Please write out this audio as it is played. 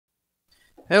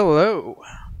Hello.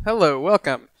 Hello,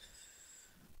 welcome.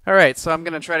 Alright, so I'm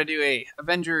going to try to do a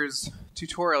Avengers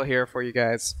tutorial here for you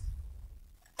guys.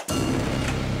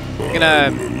 I'm going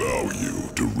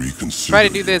to try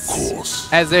to do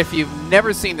this as if you've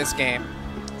never seen this game.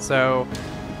 So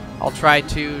I'll try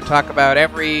to talk about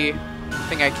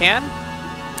everything I can.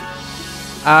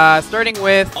 Starting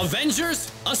with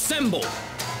Avengers Assemble.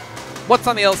 What's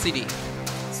on the LCD.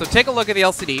 So take a look at the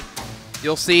LCD.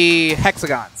 You'll see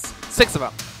hexagons, 6 of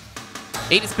them.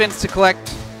 80 spins to collect,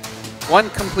 1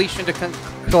 completion to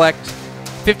collect,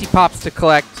 50 pops to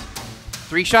collect,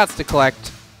 3 shots to collect,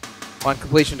 1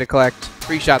 completion to collect,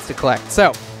 3 shots to collect.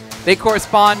 So they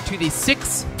correspond to the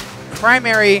 6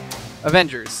 primary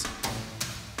Avengers.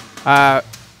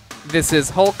 This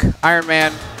is Hulk, Iron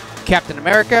Man, Captain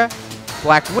America,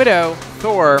 Black Widow,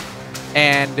 Thor,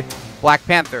 and Black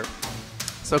Panther.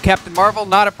 So Captain Marvel,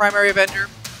 not a primary Avenger.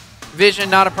 Vision,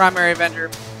 not a primary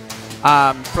Avenger.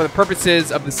 For the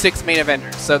purposes of the 6 main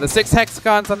Avengers. So the 6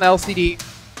 hexagons on the LCD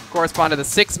correspond to the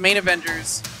 6 main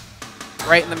Avengers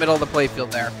right in the middle of the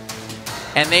playfield there.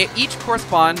 And they each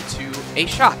correspond to a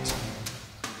shot.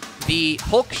 The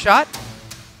Hulk shot,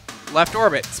 left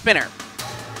orbit, spinner.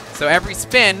 So every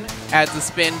spin adds a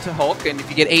spin to Hulk, and if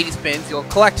you get 80 spins, you'll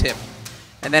collect him.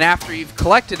 And then after you've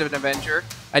collected an Avenger,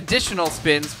 additional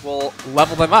spins will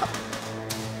level them up.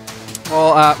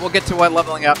 We'll get to what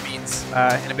leveling up means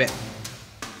in a bit.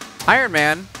 Iron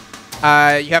Man,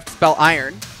 you have to spell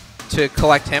iron to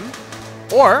collect him,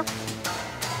 or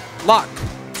lock.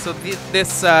 So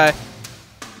this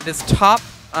top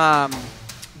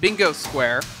bingo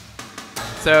square.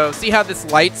 So see how this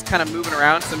light's kind of moving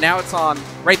around? So now it's on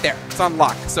right there. It's on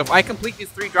lock. So if I complete these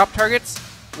 3 drop targets,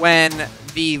 when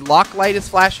the lock light is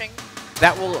flashing,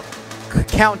 that will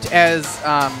count as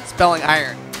spelling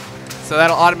iron. So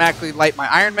that'll automatically light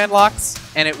my Iron Man locks,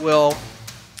 and it will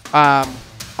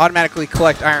automatically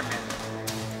collect Iron Man.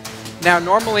 Now,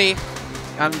 normally,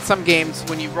 on some games,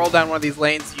 when you roll down one of these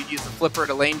lanes, you'd use a flipper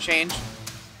to lane change.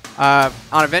 On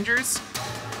Avengers,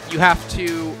 you have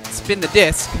to spin the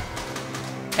disc,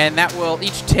 and that will,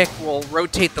 each tick will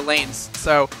rotate the lanes.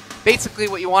 So basically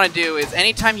what you want to do is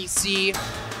anytime you see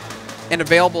an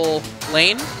available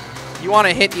lane, you want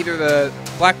to hit either the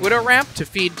Black Widow ramp to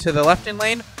feed to the left in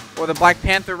lane, or the Black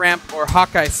Panther ramp or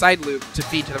Hawkeye side loop to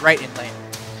feed to the right in lane.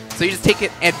 So you just take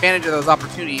advantage of those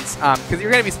opportunities, because you're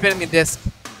going to be spinning the disc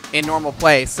in normal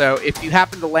play, so if you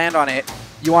happen to land on it,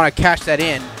 you want to cash that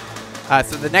in,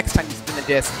 so the next time you spin the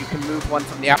disc, you can move one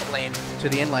from the out lane to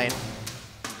the in lane.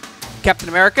 Captain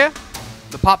America,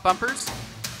 the pop bumpers.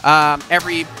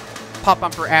 Every pop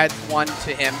bumper adds 1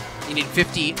 to him. You need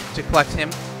 50 to collect him,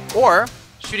 or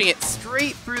shooting it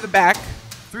straight through the back,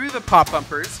 through the pop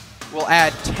bumpers, will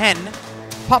add 10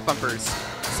 pop bumpers.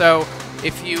 So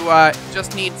if you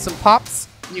just need some pops,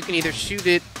 you can either shoot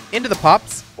it into the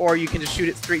pops, or you can just shoot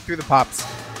it straight through the pops.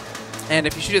 And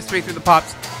if you shoot it straight through the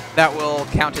pops, that will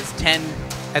count as 10,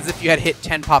 as if you had hit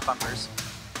 10 pop bumpers.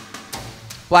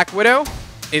 Black Widow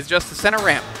is just the center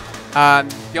ramp.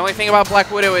 The only thing about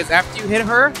Black Widow is after you hit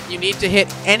her, you need to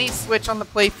hit any switch on the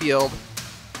playfield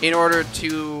in order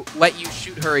to let you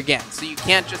shoot her again. So you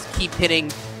can't just keep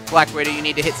hitting Black Widow, you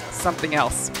need to hit something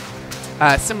else.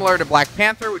 Similar to Black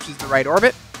Panther, which is the right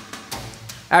orbit.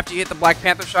 After you hit the Black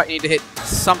Panther shot, you need to hit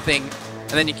something,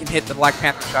 and then you can hit the Black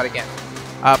Panther shot again.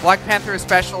 Black Panther is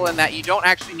special in that you don't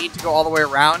actually need to go all the way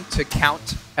around to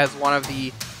count as one of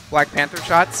the Black Panther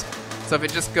shots. So if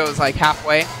it just goes like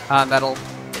halfway, that'll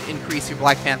increase your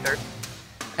Black Panther.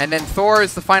 And then Thor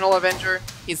is the final Avenger.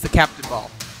 He's the Captain Ball.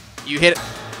 You hit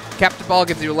Captain Ball,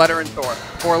 gives you a letter in Thor.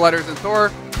 4 letters in Thor,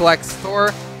 collects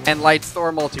Thor, and lights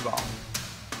Thor multi-ball.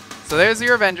 So there's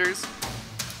your Avengers.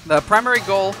 The primary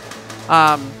goal,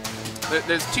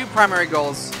 there's 2 primary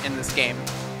goals in this game.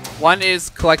 One is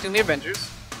collecting the Avengers.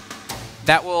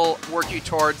 That will work you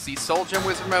towards the Soul Gem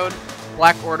Wizard Mode,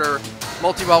 Black Order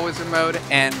Multi-Ball Wizard Mode,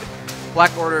 and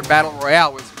Black Order Battle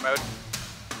Royale Wizard Mode.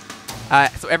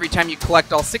 So every time you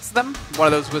collect all 6 of them, one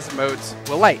of those Wizard Modes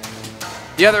will light.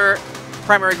 The other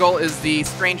primary goal is the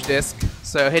Strange Disc.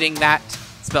 So hitting that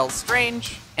spells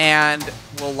Strange, and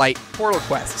will light portal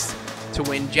quests to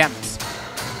win gems.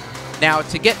 Now,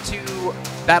 to get to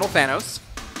Battle Thanos,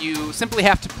 you simply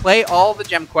have to play all the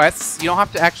gem quests. You don't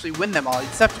have to actually win them all. You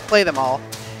just have to play them all,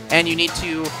 and you need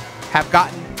to have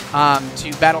gotten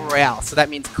to Battle Royale. So that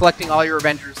means collecting all your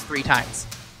Avengers 3 times.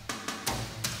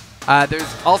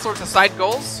 There's all sorts of side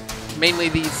goals, mainly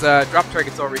these drop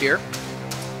targets over here,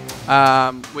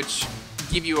 which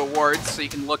give you awards, so you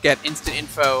can look at instant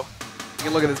info. You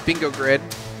can look at this bingo grid,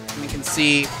 and you can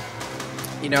see,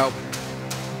 you know,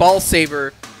 ball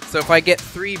saver. So if I get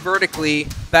 3 vertically,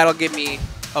 that'll give me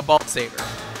a ball saver.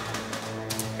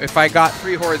 If I got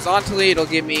 3 horizontally, it'll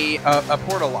give me a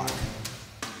portal lock.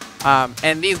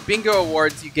 And these bingo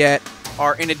awards you get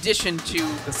are in addition to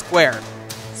the square.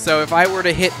 So if I were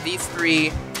to hit these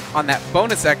 3 on that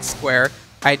bonus X square,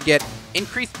 I'd get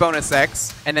increased bonus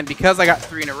X, and then because I got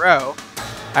 3 in a row,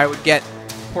 I would get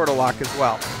portal lock as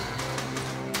well.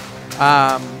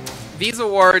 These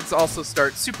awards also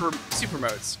start super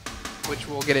modes, which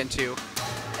we'll get into.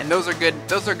 And those are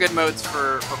good modes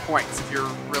for points. If you're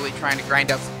really trying to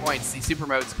grind out some points, these super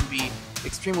modes can be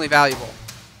extremely valuable.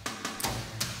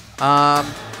 I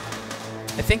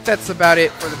think that's about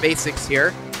it for the basics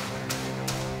here.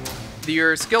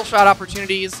 Your skill shot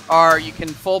opportunities are you can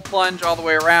full plunge all the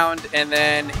way around and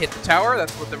then hit the tower.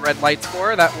 That's what the red light's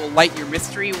for. That will light your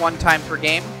mystery 1 time per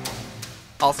game.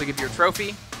 Also give you a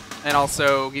trophy and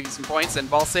also give you some points and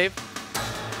ball save.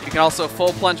 You can also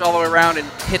full plunge all the way around and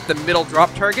hit the middle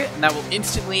drop target, and that will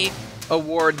instantly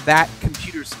award that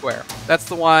computer square. That's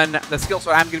the skill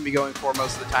shot I'm going to be going for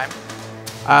most of the time.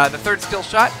 The third skill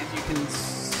shot is you can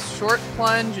short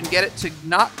plunge and get it to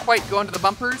not quite go into the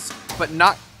bumpers, but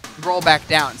not roll back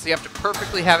down. So you have to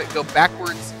perfectly have it go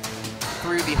backwards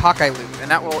through the Hawkeye loop,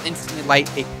 and that will instantly light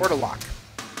a portal lock.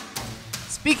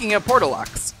 Speaking of portal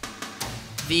locks,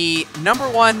 the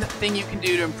 #1 thing you can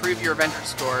do to improve your Avengers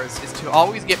scores is to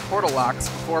always get portal locks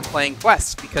before playing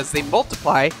quests, because they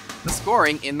multiply the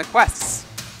scoring in the quests.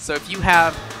 So if you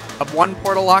have a 1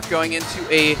 portal lock going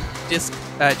into a disc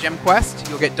gem quest,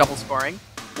 you'll get double scoring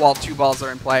while 2 balls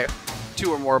are in play,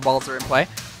 2 or more balls are in play.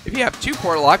 If you have 2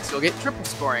 portal locks, you'll get triple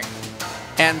scoring.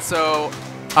 And so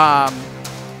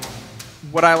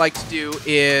what I like to do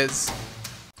is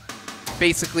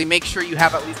basically make sure you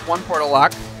have at least 1 portal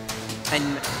lock.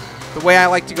 And the way I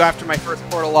like to go after my first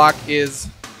portal lock is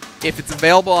if it's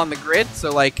available on the grid.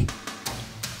 So like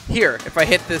here, if I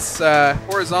hit this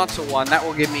horizontal one, that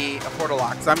will give me a portal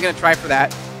lock. So I'm going to try for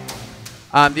that.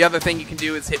 The other thing you can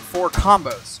do is hit 4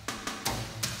 combos.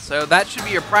 So that should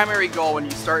be your primary goal when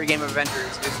you start a game of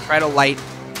Avengers, is try to light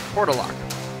portal lock.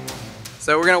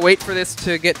 So we're going to wait for this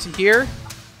to get to here.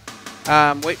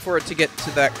 Wait for it to get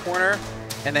to that corner.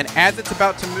 And then as it's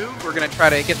about to move, we're going to try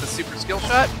to get the super skill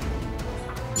shot.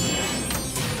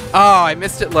 Oh, I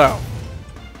missed it low.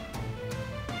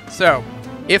 So,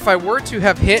 if I were to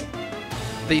have hit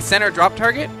the center drop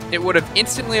target, it would have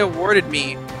instantly awarded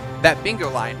me that bingo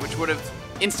line, which would have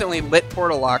instantly lit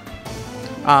portal lock.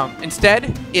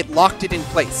 Instead, it locked it in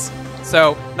place.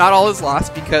 So, not all is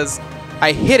lost because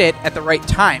I hit it at the right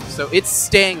time, so it's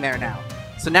staying there now.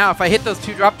 So now if I hit those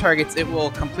 2 drop targets, it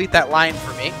will complete that line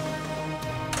for me.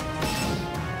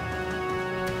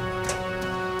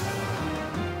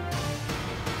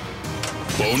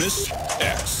 Bonus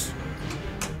X.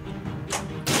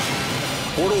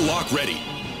 Portal lock ready.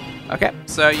 Okay,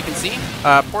 so you can see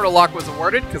portal lock was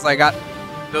awarded because I got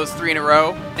those 3 in a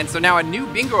row, and so now a new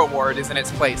bingo award is in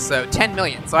its place. So 10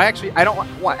 million. So I don't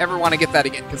ever want to get that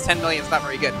again because 10 million is not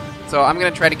very good. So I'm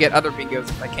going to try to get other bingos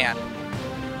if I can.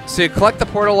 So to collect the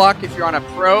portal lock, if you're on a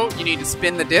pro, you need to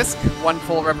spin the disc 1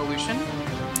 full revolution.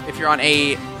 If you're on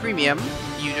a premium,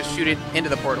 you just shoot it into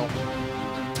the portal.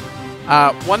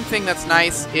 One thing that's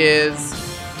nice is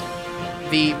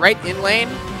the right in lane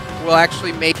will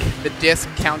actually make the disc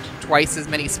count twice as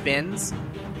many spins.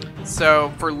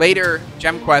 So for later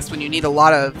gem quests, when you need a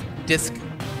lot of disc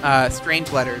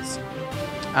strange letters,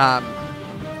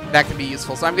 that could be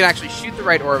useful. So I'm going to actually shoot the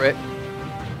right orbit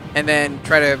and then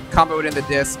try to combo it in the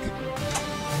disc.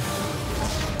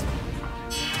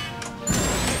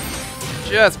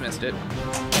 Just missed it.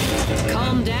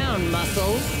 Calm down,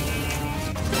 muscles.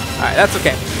 Alright, that's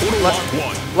okay.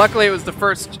 Luckily, it was the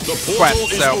first quest,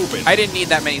 so open. I didn't need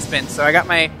that many spins. So I got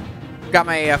my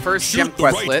first gem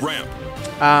quest lit.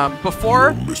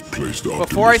 Before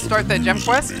I start that gem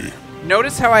quest,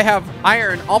 notice how I have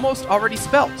iron almost already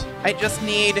spelt. I just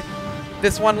need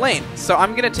this 1 lane. So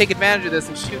I'm going to take advantage of this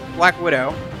and shoot Black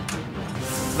Widow.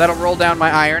 So that'll roll down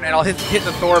my iron, and I'll hit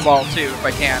the Thor ball too if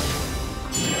I can.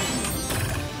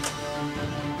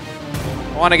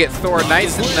 I want to get Thor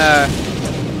nice and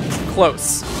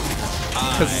close.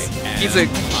 Because he's a...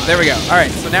 There we go.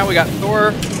 Alright, so now we got Thor.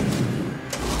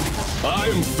 I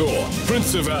am Thor,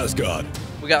 Prince of Asgard.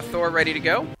 We got Thor ready to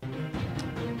go.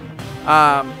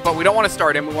 But we don't want to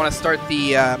start him. We want to start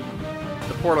the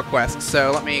portal quest.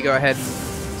 So let me go ahead and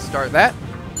start that.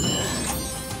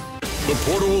 The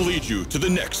portal will lead you to the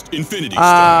next Infinity Stone.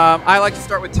 I like to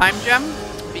start with Time Gem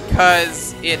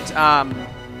because it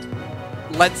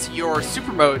lets your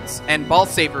super modes and ball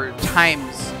saver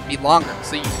times be longer.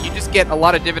 So you just get a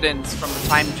lot of dividends from the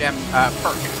Time Gem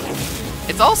perk.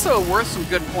 It's also worth some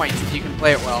good points if you can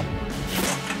play it well.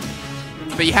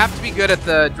 but you have to be good at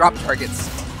the drop targets.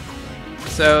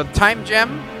 So time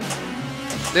gem,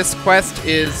 this quest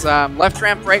is left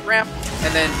ramp, right ramp,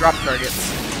 and then drop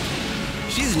targets.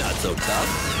 She's not so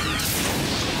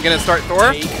tough. I'm gonna start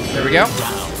Thor. There we go.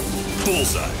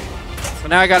 Bullseye. So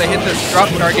now I gotta hit this drop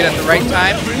target at the right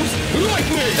time.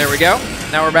 There we go.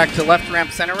 Now we're back to left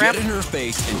ramp, center ramp. Get in her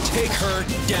face and take her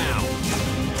down.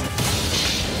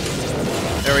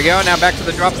 There we go. Now back to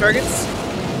the drop targets.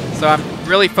 So I'm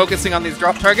really focusing on these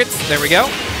drop targets. There we go.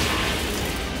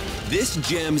 This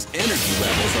gem's energy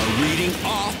levels are reading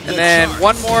off the And then charts.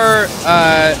 one more,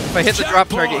 if I hit the drop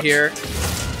target here,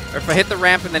 or if I hit the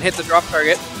ramp and then hit the drop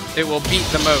target, it will beat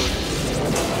the mode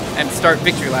and start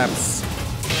victory laps.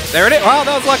 There it is. Wow,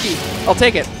 that was lucky. I'll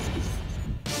take it.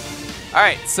 All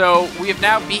right, so we have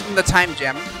now beaten the time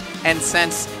gem, and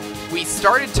since we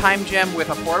started time gem with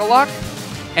a portal lock,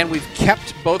 and we've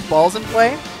kept both balls in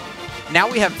play, now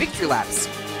we have victory laps.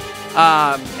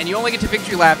 And you only get to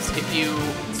victory laps if you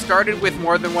started with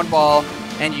more than one ball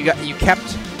and you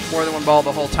kept more than one ball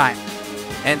the whole time.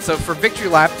 And so for victory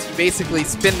laps, you basically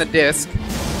spin the disc.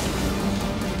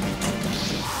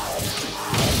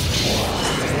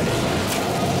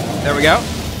 There we go.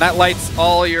 That lights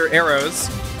all your arrows.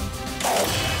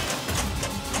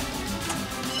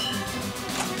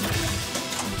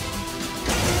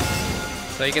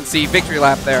 So you can see victory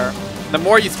lap there. The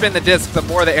more you spin the disc, the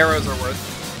more the arrows are worth.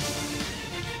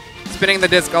 Spinning the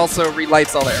disc also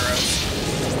relights all the arrows.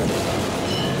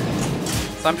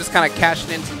 So I'm just kind of cashing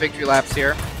in some victory laps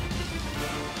here.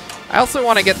 I also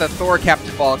want to get the Thor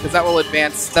captive ball because that will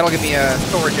advance. That'll give me a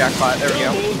Thor jackpot. There we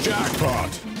go. Double jackpot.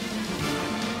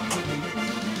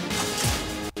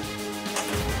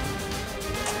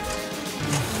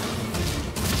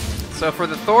 So for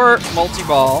the Thor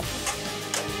multi-ball,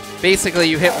 basically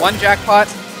you hit one jackpot,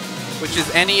 which is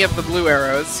any of the blue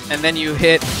arrows, and then you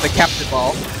hit the captive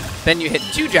ball. Then you hit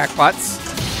 2 jackpots,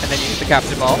 and then you hit the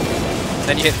captive ball.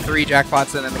 Then you hit 3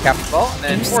 jackpots, and then the captive ball, and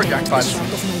then 4 jackpots.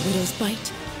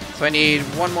 So I need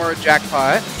one more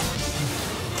jackpot.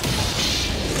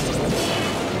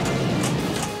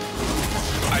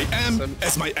 I am So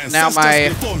as my now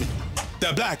ancestors before me.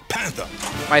 The Black Panther.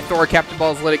 My Thor captive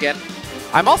ball is lit again.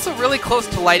 I'm also really close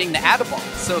to lighting the add-a-ball.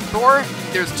 So Thor,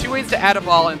 there's 2 ways to add a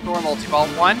ball in Thor multi-ball.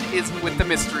 One is with the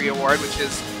mystery award, which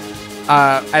is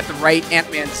at the right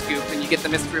Ant-Man scoop, and you get the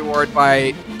mystery award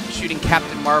by shooting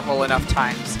Captain Marvel enough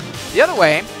times. The other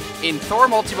way, in Thor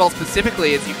multi-ball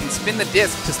specifically, is you can spin the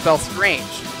disc to spell Strange,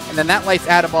 and then that lights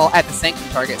add-a-ball at the Sanctum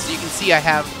target. So you can see I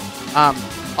have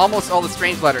almost all the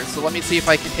Strange letters. So let me see if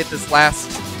I can hit this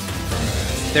last.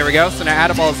 There we go. So now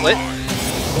add-a-ball is lit.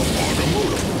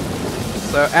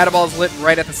 So add-a-ball is lit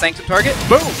right at the Sanctum target.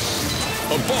 Boom!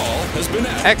 A ball has been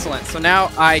added. Excellent. So now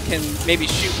I can maybe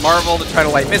shoot Marvel to try to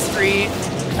light mystery.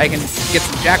 I can get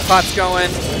some jackpots going.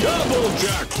 Double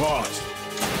jackpot.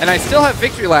 And I still have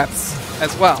victory laps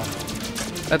as well.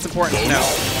 That's important to know.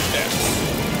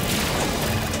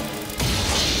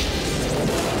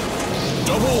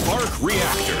 Double arc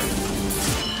reactor.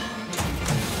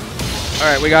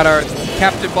 All right, we got our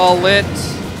captive ball lit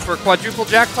for quadruple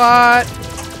jackpot.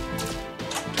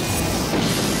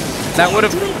 That would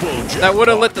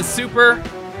have lit the super.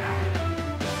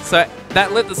 So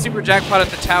that lit the super jackpot at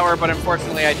the tower, but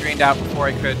unfortunately I drained out before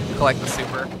I could collect the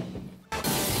super.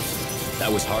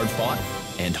 That was hard fought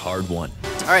and hard won.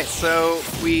 All right, so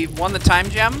we won the time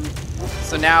gem.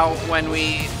 So now when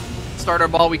we start our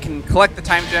ball, we can collect the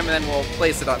time gem and then we'll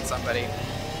place it on somebody.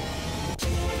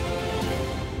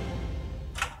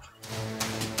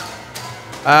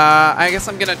 I guess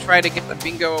I'm gonna try to get the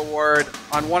bingo award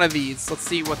on one of these. Let's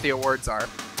see what the awards are.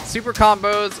 Super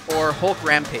combos or Hulk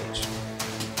Rampage.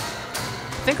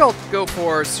 I think I'll go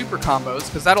for super combos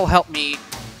because that'll help me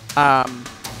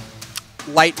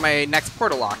light my next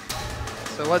portal lock.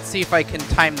 So let's see if I can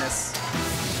time this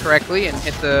correctly and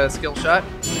hit the skill shot.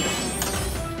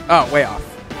 Oh, way off.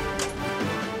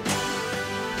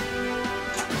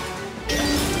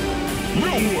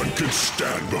 No one can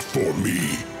stand before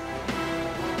me.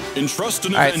 Entrust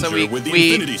an Alright, so Avenger with the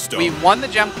Infinity Stone. we won the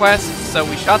gem quest, so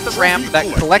we shot the ramp that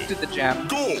collected the gem.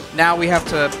 Now we have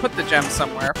to put the gem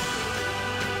somewhere.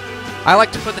 I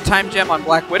like to put the time gem on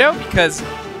Black Widow because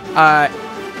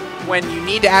when you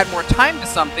need to add more time to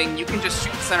something, you can just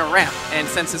shoot the center ramp. And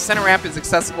since the center ramp is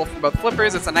accessible from both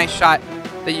flippers, it's a nice shot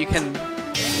that you can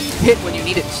hit when you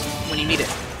need it.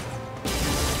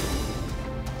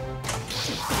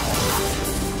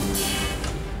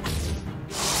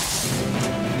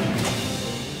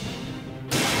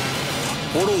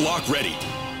 Portal lock ready.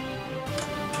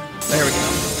 There we go.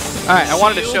 Alright, I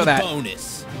wanted to show that.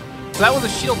 Bonus. So that was a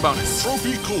shield bonus.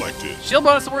 Trophy collected. Shield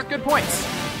bonus is worth good points,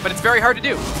 but it's very hard to do.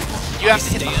 You have to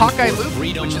hit the Hawkeye loop,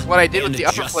 which is what I did with the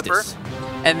upper flipper,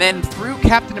 and then through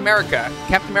Captain America.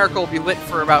 Captain America will be lit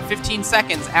for about 15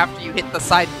 seconds after you hit the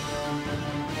side loop.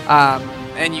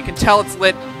 And you can tell it's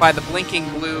lit by the blinking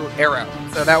blue arrow.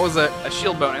 So that was a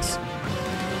shield bonus.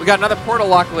 We got another portal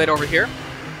lock lit over here.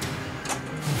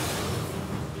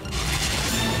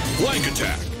 Flank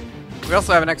attack. We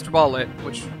also have an extra ball lit,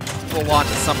 which we'll launch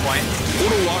at some point.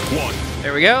 Portal lock 1.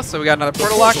 There we go. So we got another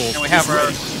portal lock, and we have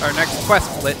our next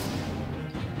quest lit.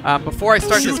 Before I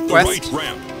start this quest,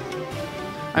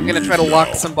 I'm going to try to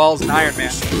lock some balls in Iron Man.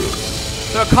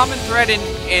 So a common thread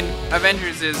in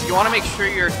Avengers is you want to make sure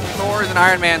your Thors and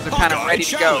Iron Mans are kind of ready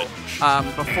to go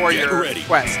before your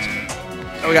quest.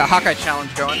 So we got Hawkeye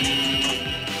challenge going.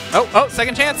 Oh,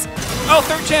 second chance. Oh,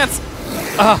 third chance.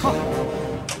 Oh.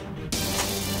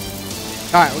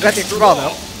 Alright, we got the extra ball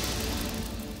though.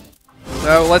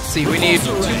 So let's see, we need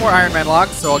 2 more Iron Man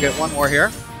locks, so I'll get 1 more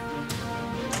here.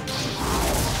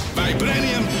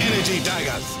 Vibranium energy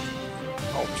daggers.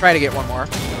 I'll try to get 1 more.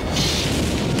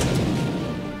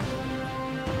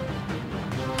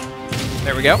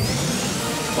 There we go.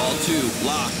 Ball 2,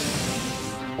 locked.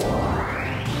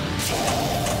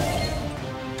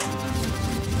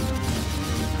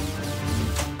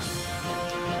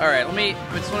 Alright,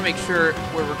 I just want to make sure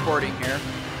we're recording here.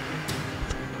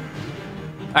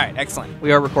 Alright, excellent.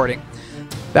 We are recording.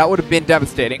 That would have been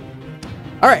devastating.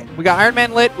 Alright, we got Iron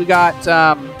Man lit, we got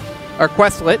our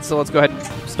quest lit, so let's go ahead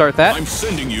and start that. I'm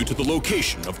sending you to the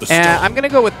location of the star. And I'm going to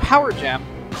go with Power Gem.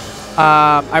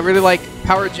 I really like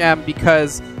Power Gem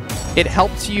because it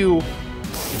helps you...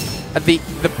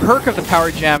 The perk of the Power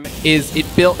Gem is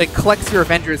it collects your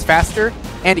Avengers faster,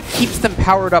 and it keeps them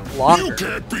powered up longer. You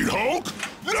can't beat Hulk.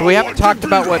 So we haven't talked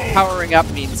about what powering up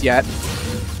means yet,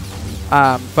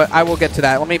 but I will get to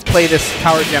that. Let me play this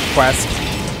Power Gem quest.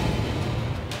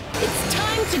 It's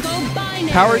time to go binary.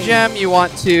 Power Gem, you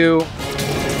want to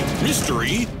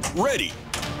Mystery ready.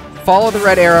 follow the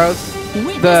red arrows.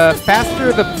 The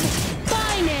faster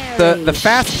binary. the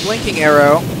fast blinking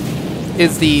arrow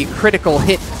is the critical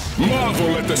hit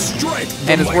Marvel at the strength.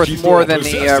 and is worth more than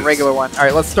the regular one. All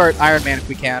right, let's start Iron Man if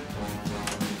we can.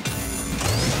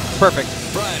 Perfect.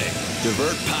 Friday.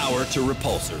 Divert power to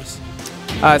repulsors.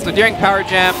 So during Power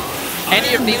Gem,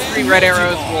 any of these 3 red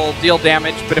arrows will deal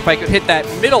damage, but if I could hit that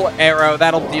middle arrow,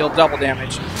 that'll deal double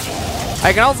damage.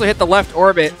 I can also hit the left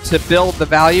orbit to build the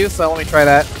value, so let me try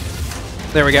that.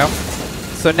 There we go.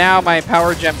 So now my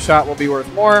Power Gem shot will be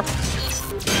worth more. You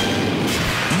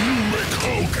make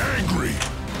Hulk angry.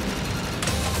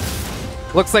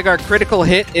 Looks like our critical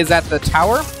hit is at the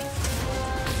tower.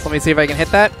 So let me see if I can hit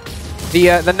that.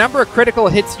 The number of critical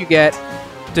hits you get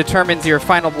determines your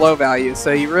final blow value,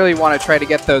 so you really want to try to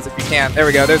get those if you can. There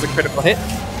we go, there's a critical hit.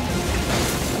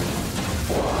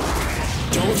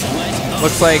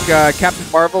 Looks like Captain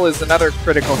Marvel is another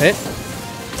critical hit.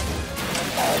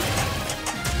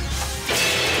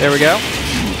 There we go.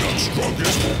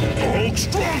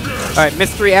 Alright,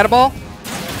 mystery Adaball?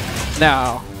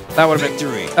 No. That would have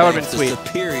been sweet.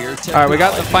 Alright, we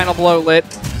got the final blow lit.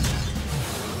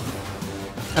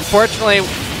 Unfortunately,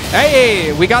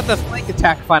 hey, we got the flank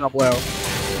attack final blow.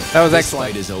 That was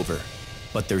excellent. This fight is over,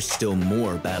 but there's still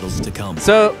more battles to come.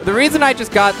 So the reason I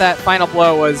just got that final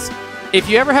blow was, if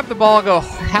you ever have the ball go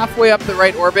halfway up the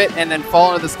right orbit and then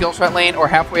fall into the skill shot lane, or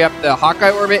halfway up the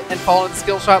Hawkeye orbit and fall into the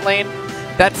skill shot lane,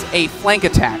 that's a flank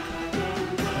attack.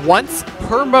 Once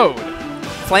per mode,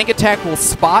 flank attack will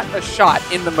spot a shot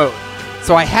in the mode.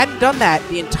 So I hadn't done that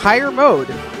the entire mode,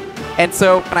 and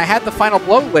so when I had the final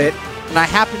blow lit, and I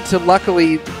happened to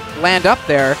luckily land up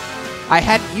there, I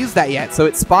hadn't used that yet, so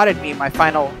it spotted me in my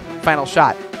final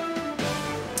shot.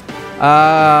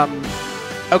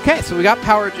 Okay, so we got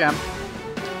Power Gem.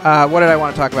 What did I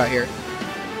want to talk about here?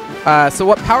 So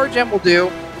what Power Gem will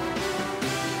do,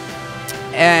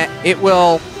 it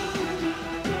will,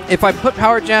 if I put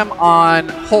Power Gem on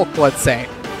Hulk, let's say,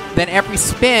 then every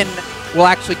spin will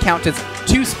actually count as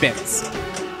 2 spins.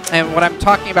 And what I'm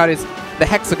talking about is the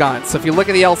hexagon. So if you look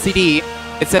at the LCD,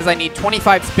 it says I need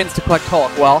 25 spins to collect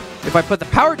Hulk. Well, if I put the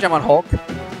Power Gem on Hulk,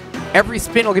 every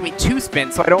spin will give me 2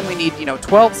 spins, so I'd only need,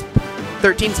 12,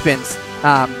 13 spins.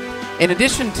 In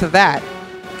addition to that,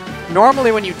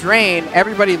 normally when you drain,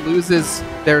 everybody loses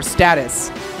their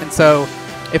status. And so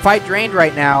if I drained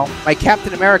right now, my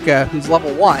Captain America, who's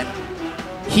level 1,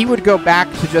 he would go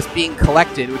back to just being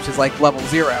collected, which is like level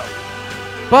 0.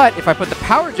 But if I put the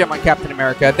Power Gem on Captain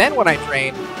America, then when I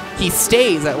drain, he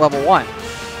stays at level 1.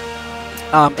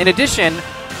 In addition,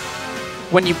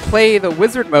 when you play the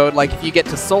wizard mode, like if you get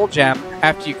to Soul Gem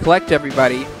after you collect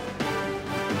everybody,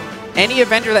 any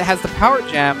Avenger that has the power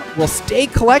gem will stay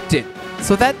collected.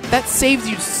 So that saves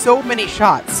you so many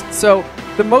shots. So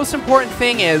the most important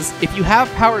thing is, if you have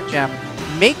power gem,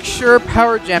 make sure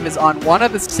power gem is on one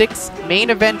of the 6 main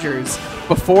Avengers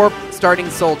before starting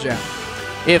soul gem.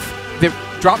 If the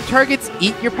drop targets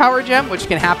eat your power gem, which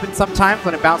can happen sometimes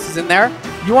when it bounces in there,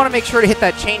 you want to make sure to hit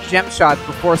that change gem shot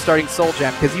before starting soul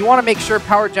gem, because you want to make sure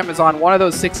power gem is on one of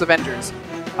those 6 Avengers.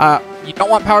 You don't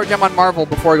want power gem on Marvel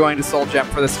before going to soul gem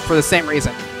for the same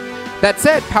reason. That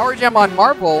said, power gem on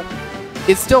Marvel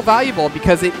is still valuable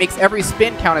because it makes every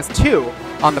spin count as 2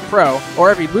 on the Pro, or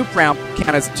every loop ramp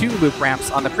count as 2 loop ramps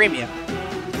on the Premium.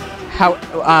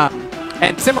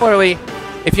 And similarly,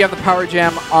 if you have the power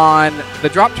gem on the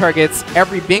drop targets,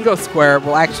 every bingo square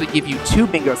will actually give you 2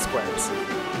 bingo squares.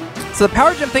 So the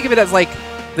power gem, think of it as like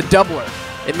the doubler.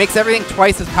 It makes everything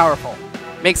twice as powerful.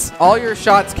 Makes all your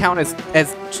shots count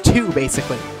as 2,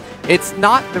 basically. It's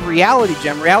not the reality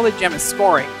gem. Reality gem is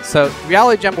scoring. So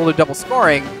reality gem will do double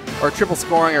scoring, or triple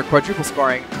scoring, or quadruple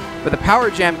scoring. But the power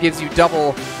gem gives you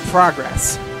double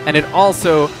progress. And it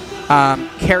also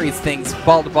carries things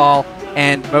ball to ball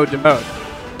and mode to mode.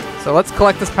 So let's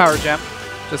collect this power gem.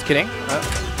 Just kidding.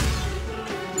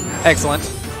 Excellent.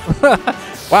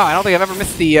 Wow, I don't think I've ever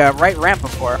missed the right ramp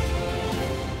before.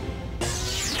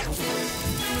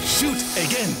 Shoot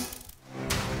again.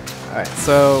 Alright,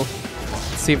 so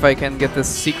let's see if I can get this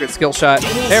secret skill shot.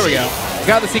 There we go.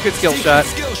 Got the secret skill shot.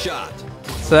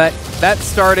 So that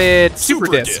started Super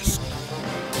Disc.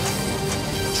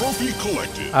 Trophy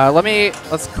collected.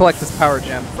 Let's collect this power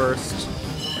gem first.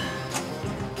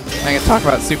 I can talk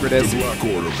about Super Disc.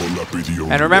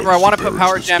 And remember, I want to put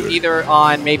power gem either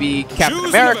on maybe Captain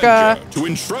America. To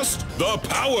entrust the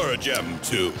power gem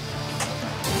to.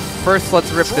 First,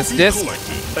 let's rip this disc.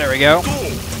 There we go.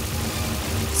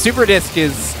 Super Disc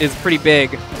is pretty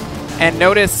big. And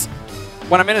notice,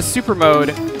 when I'm in a super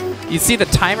mode, you see the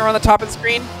timer on the top of the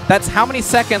screen? That's how many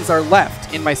seconds are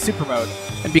left in my super mode.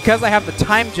 And because I have the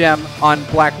time gem on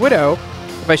Black Widow,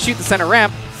 if I shoot the center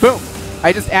ramp, boom,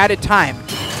 I just added time.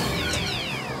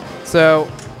 So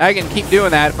I can keep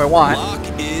doing that if I want.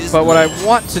 But what I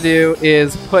want to do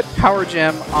is put power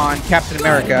gem on Captain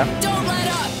America. Don't let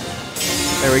up.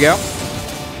 There we go.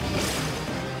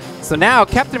 So now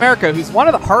Captain America, who's one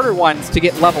of the harder ones to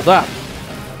get leveled up,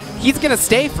 he's going to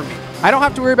stay for me. I don't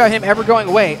have to worry about him ever going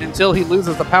away until he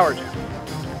loses the power gem.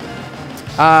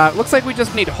 Looks like we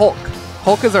just need Hulk.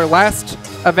 Hulk is our last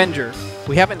Avenger.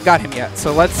 We haven't got him yet,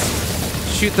 so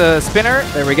let's shoot the spinner.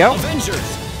 There we go. Avengers,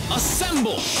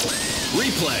 assemble!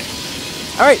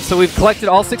 Replay. All right, so we've collected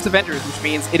all 6 Avengers, which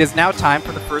means it is now time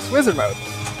for the first Wizard mode.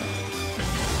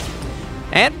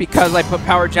 And because I put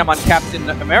power gem on Captain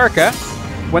America,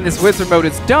 when this Wizard mode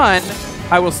is done,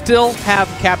 I will still have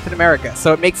Captain America.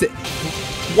 So it makes it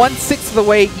 1/6 of the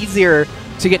way easier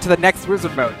to get to the next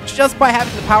Wizard mode, just by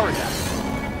having the power gem.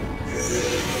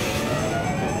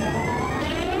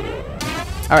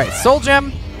 All right, Soul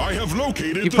Gem. I have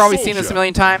located You've probably seen this a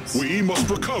million times. We must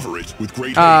recover it with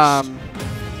great haste.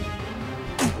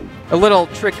 A little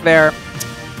trick there.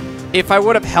 If I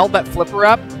would have held that flipper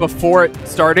up before it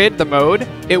started the mode,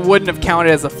 it wouldn't have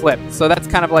counted as a flip. So that's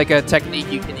kind of like a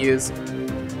technique you can use.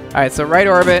 All right, so right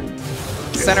orbit,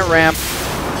 center ramp,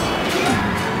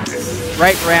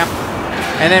 right ramp,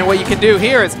 and then what you can do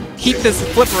here is keep this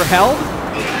flipper held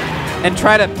and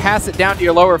try to pass it down to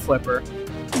your lower flipper.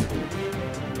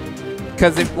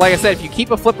 Because, like I said, if you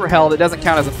keep a flipper held, it doesn't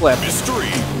count as a flip.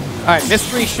 Mystery. All right,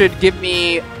 Mystery should give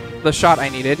me the shot I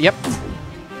needed. Yep.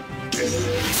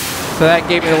 So that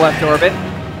gave me the left orbit.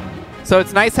 So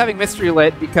it's nice having Mystery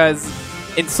lit because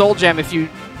in Soul Gem, if you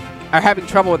are having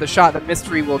trouble with a shot, the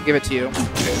Mystery will give it to you.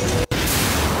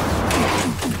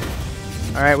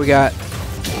 All right, we got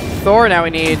Thor. Now we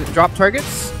need drop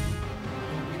targets.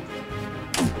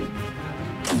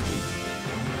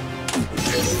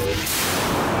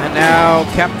 And now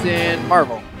Captain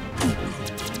Marvel.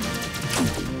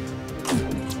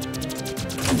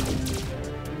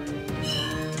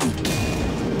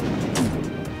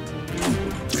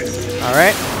 All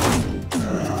right.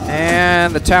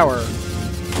 And the tower.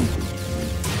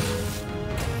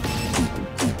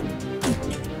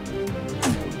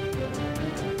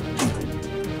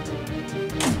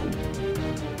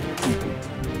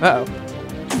 Uh-oh.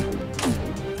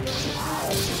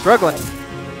 Struggling.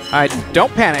 Alright,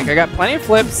 don't panic. I got plenty of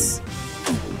flips.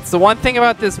 It's the one thing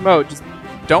about this mode. Just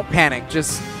don't panic.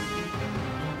 Just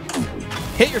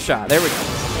hit your shot. There we go.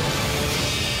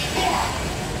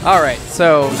 Alright,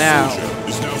 so now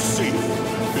is now safe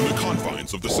in the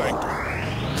confines of the sanctum.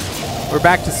 We're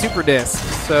back to Super Disc.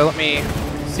 So let me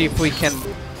see if we can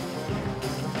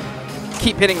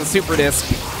keep hitting the Super Disc.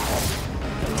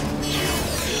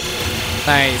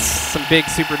 Nice. Some big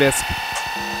super disc.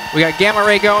 We got Gamma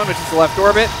Ray going, which is the left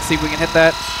orbit. See if we can hit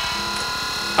that.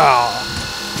 Oh.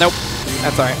 Nope.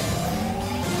 That's all right.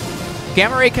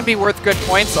 Gamma Ray can be worth good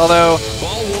points, although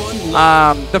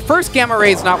the first Gamma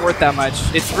Ray is not worth that much.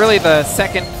 It's really the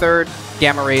second, third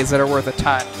Gamma Rays that are worth a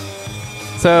ton.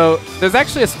 So there's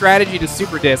actually a strategy to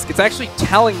Super Disc. It's actually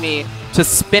telling me to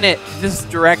spin it this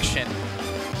direction.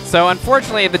 So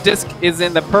unfortunately, the disc is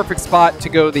in the perfect spot to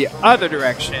go the other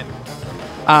direction.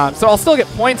 So I'll still get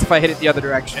points if I hit it the other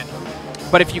direction.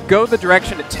 But if you go the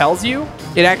direction it tells you,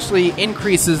 it actually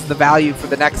increases the value for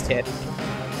the next hit.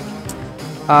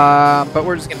 But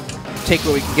we're just going to take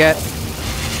what we can get.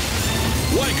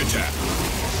 Leg attack.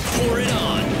 Pour it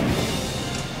on.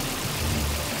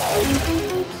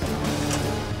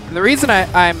 And the reason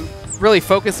I'm really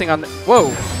focusing on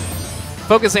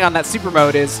focusing on that super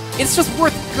mode is it's just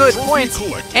worth good points,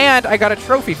 and I got a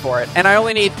trophy for it. And I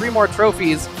only need 3 more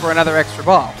trophies for another extra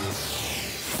ball.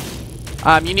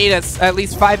 You need at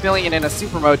least 5 million in a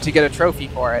super mode to get a trophy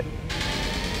for it.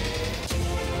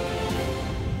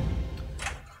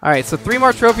 Alright, so 3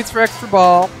 more trophies for extra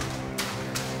ball.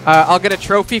 I'll get a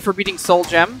trophy for beating Soul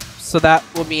Gem, so that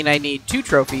will mean I need 2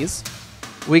 trophies.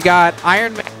 We got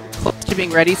Iron Man close to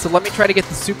being ready, so let me try to get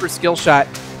the super skill shot,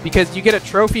 because you get a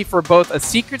trophy for both a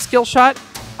secret skill shot,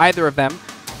 either of them,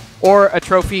 or a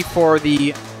trophy for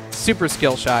the super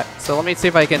skill shot. So let me see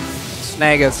if I can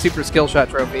snag a super skill shot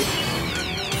trophy.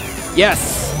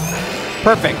 Yes!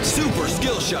 Perfect. Super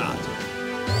skill shot.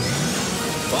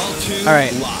 Ball 2 all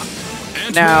right. lock.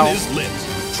 Now, is lit.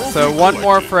 So 1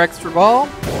 more for extra ball.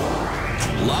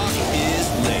 Lock is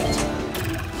lit.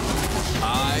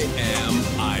 I am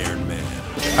Iron Man.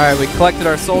 Alright, we collected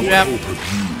our Soul Gem.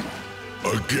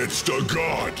 Against a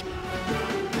god.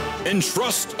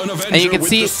 Entrust an Avenger And you can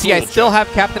see I still have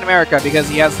Captain America because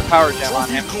he has the power gem on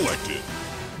him.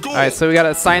 Alright, so we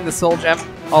gotta assign the Soul Gem.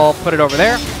 I'll put it over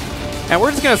there. And we're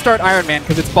just gonna start Iron Man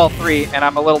because it's ball 3 and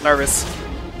I'm a little nervous.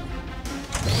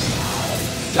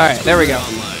 Alright, there we go.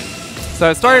 So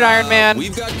I started Iron Man.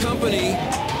 We've got company.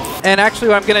 And actually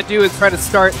what I'm gonna do is try to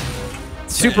start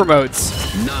super modes.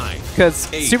 9. Because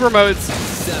super modes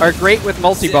are great with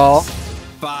multi-ball.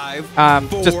 5,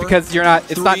 just because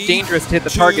it's not dangerous to hit the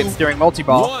targets during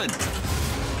multi-ball. 1.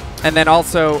 And then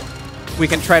also, we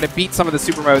can try to beat some of the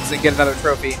super modes and get another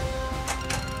trophy.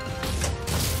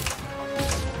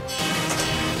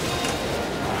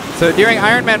 So during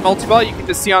Iron Man multi-ball, you can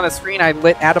just see on the screen I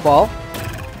lit add a ball.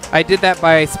 I did that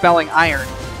by spelling iron.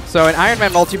 So in Iron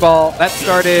Man multi-ball, that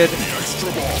started...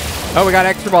 Oh, we got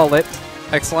extra ball lit.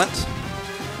 Excellent.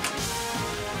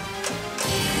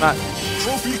 Not...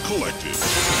 Trophy collected.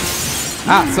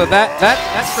 So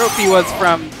that trophy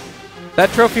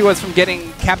was from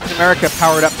getting Captain America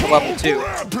powered up to level 2. All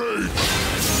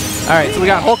right, so we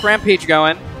got Hulk Rampage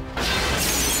going.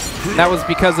 That was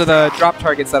because of the drop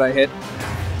targets that I hit.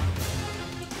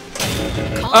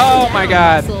 Oh my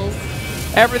God!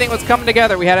 Everything was coming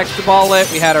together. We had extra ball lit.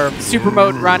 We had our super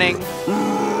mode running.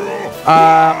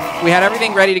 We had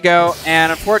everything ready to go,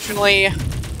 and unfortunately,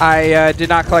 I did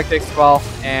not collect the extra ball,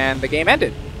 and the game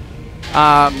ended.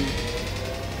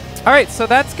 All right, so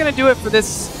that's gonna do it for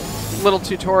this little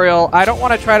tutorial. I don't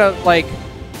want to try to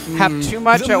have too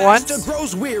much at once. The master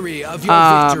grows weary of your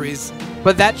victories.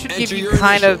 But that should give you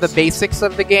kind of the basics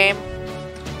of the game.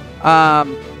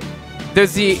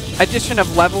 There's the addition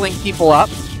of leveling people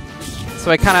up. So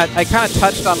I kind of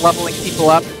touched on leveling people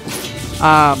up.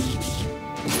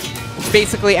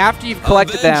 Basically, after you've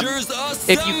collected them,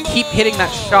 if you keep hitting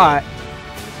that shot,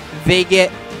 they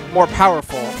get more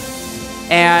powerful.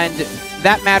 And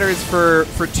that matters for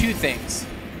 2 things.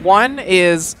 One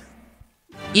is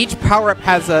each power-up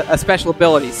has a special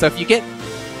ability. So if you get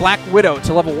Black Widow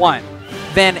to level 1,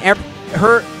 then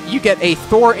you get a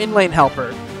Thor inlane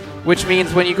helper, which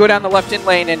means when you go down the left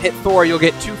inlane and hit Thor, you'll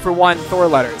get 2-for-1 Thor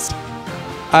letters.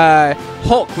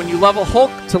 Hulk, when you level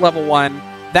Hulk to level 1,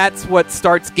 that's what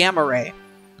starts Gamma Ray.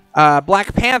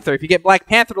 Black Panther, if you get Black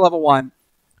Panther to level 1,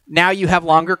 now you have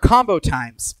longer combo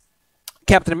times.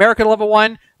 Captain America to level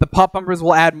 1, the pop bumpers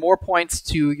will add more points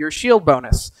to your shield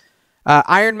bonus.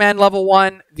 Iron Man level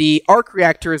 1, the arc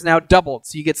reactor is now doubled,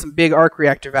 so you get some big arc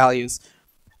reactor values.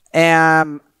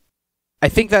 I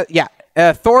think that, yeah,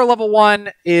 Thor level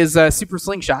 1 is super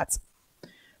slingshots.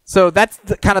 So that's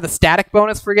kind of the static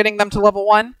bonus for getting them to level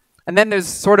 1. And then there's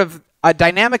sort of a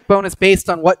dynamic bonus based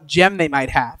on what gem they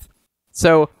might have.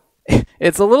 So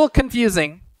it's a little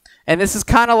confusing. And this is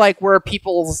kind of like where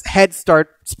people's heads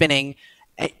start spinning.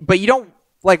 But you don't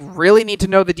really need to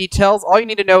know the details. All you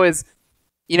need to know is,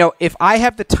 if I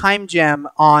have the time gem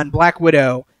on Black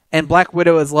Widow and Black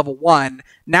Widow is level 1,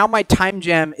 now my time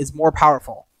gem is more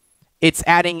powerful. It's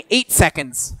adding 8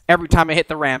 seconds every time I hit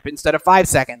the ramp instead of 5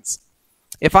 seconds.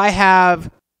 If I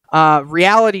have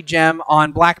Reality Gem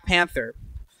on Black Panther,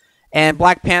 and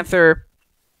Black Panther,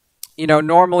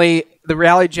 normally the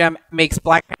Reality Gem makes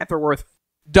Black Panther worth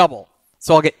double.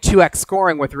 So I'll get 2x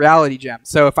scoring with Reality Gem.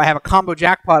 So if I have a combo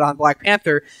jackpot on Black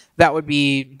Panther, that would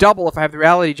be double if I have the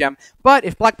Reality Gem. But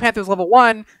if Black Panther's level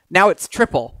 1, now it's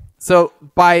triple. So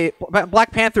by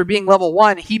Black Panther being level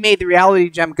 1, he made the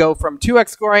Reality Gem go from 2x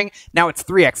scoring, now it's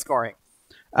 3x scoring.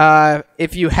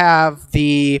 If you have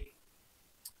the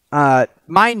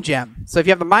Mind Gem, so if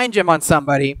you have the Mind Gem on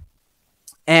somebody,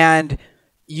 and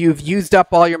you've used up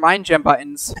all your Mind Gem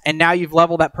buttons, and now you've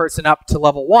leveled that person up to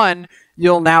level 1,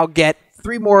 you'll now get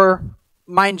 3 more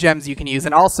Mind Gems you can use.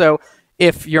 And also,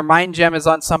 if your Mind Gem is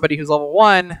on somebody who's level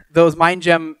 1, those Mind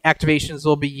Gem activations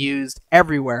will be used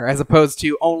everywhere, as opposed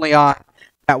to only on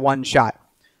that one shot.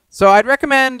 So I'd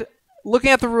recommend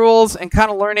looking at the rules and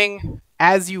kind of learning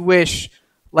as you wish,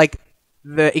 like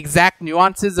the exact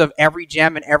nuances of every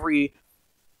gem and every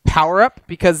power-up,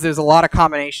 because there's a lot of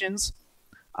combinations.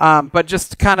 But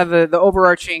just kind of the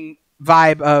overarching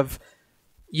vibe of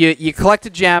you collect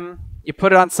a gem, you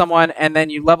put it on someone, and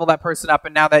then you level that person up,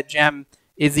 and now that gem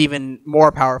is even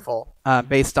more powerful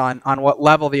based on what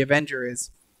level the Avenger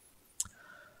is.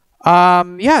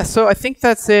 Yeah, so I think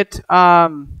that's it.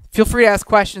 Feel free to ask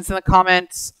questions in the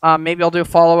comments. Maybe I'll do a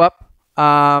follow-up.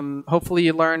 Hopefully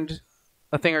you learned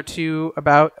a thing or two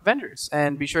about Avengers.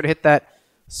 And be sure to hit that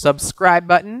subscribe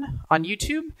button on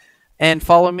YouTube. And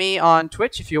follow me on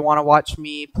Twitch if you want to watch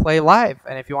me play live.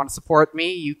 And if you want to support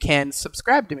me, you can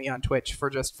subscribe to me on Twitch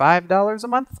for just $5 a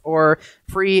month, or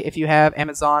free if you have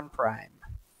Amazon Prime.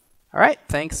 All right,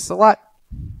 thanks a lot.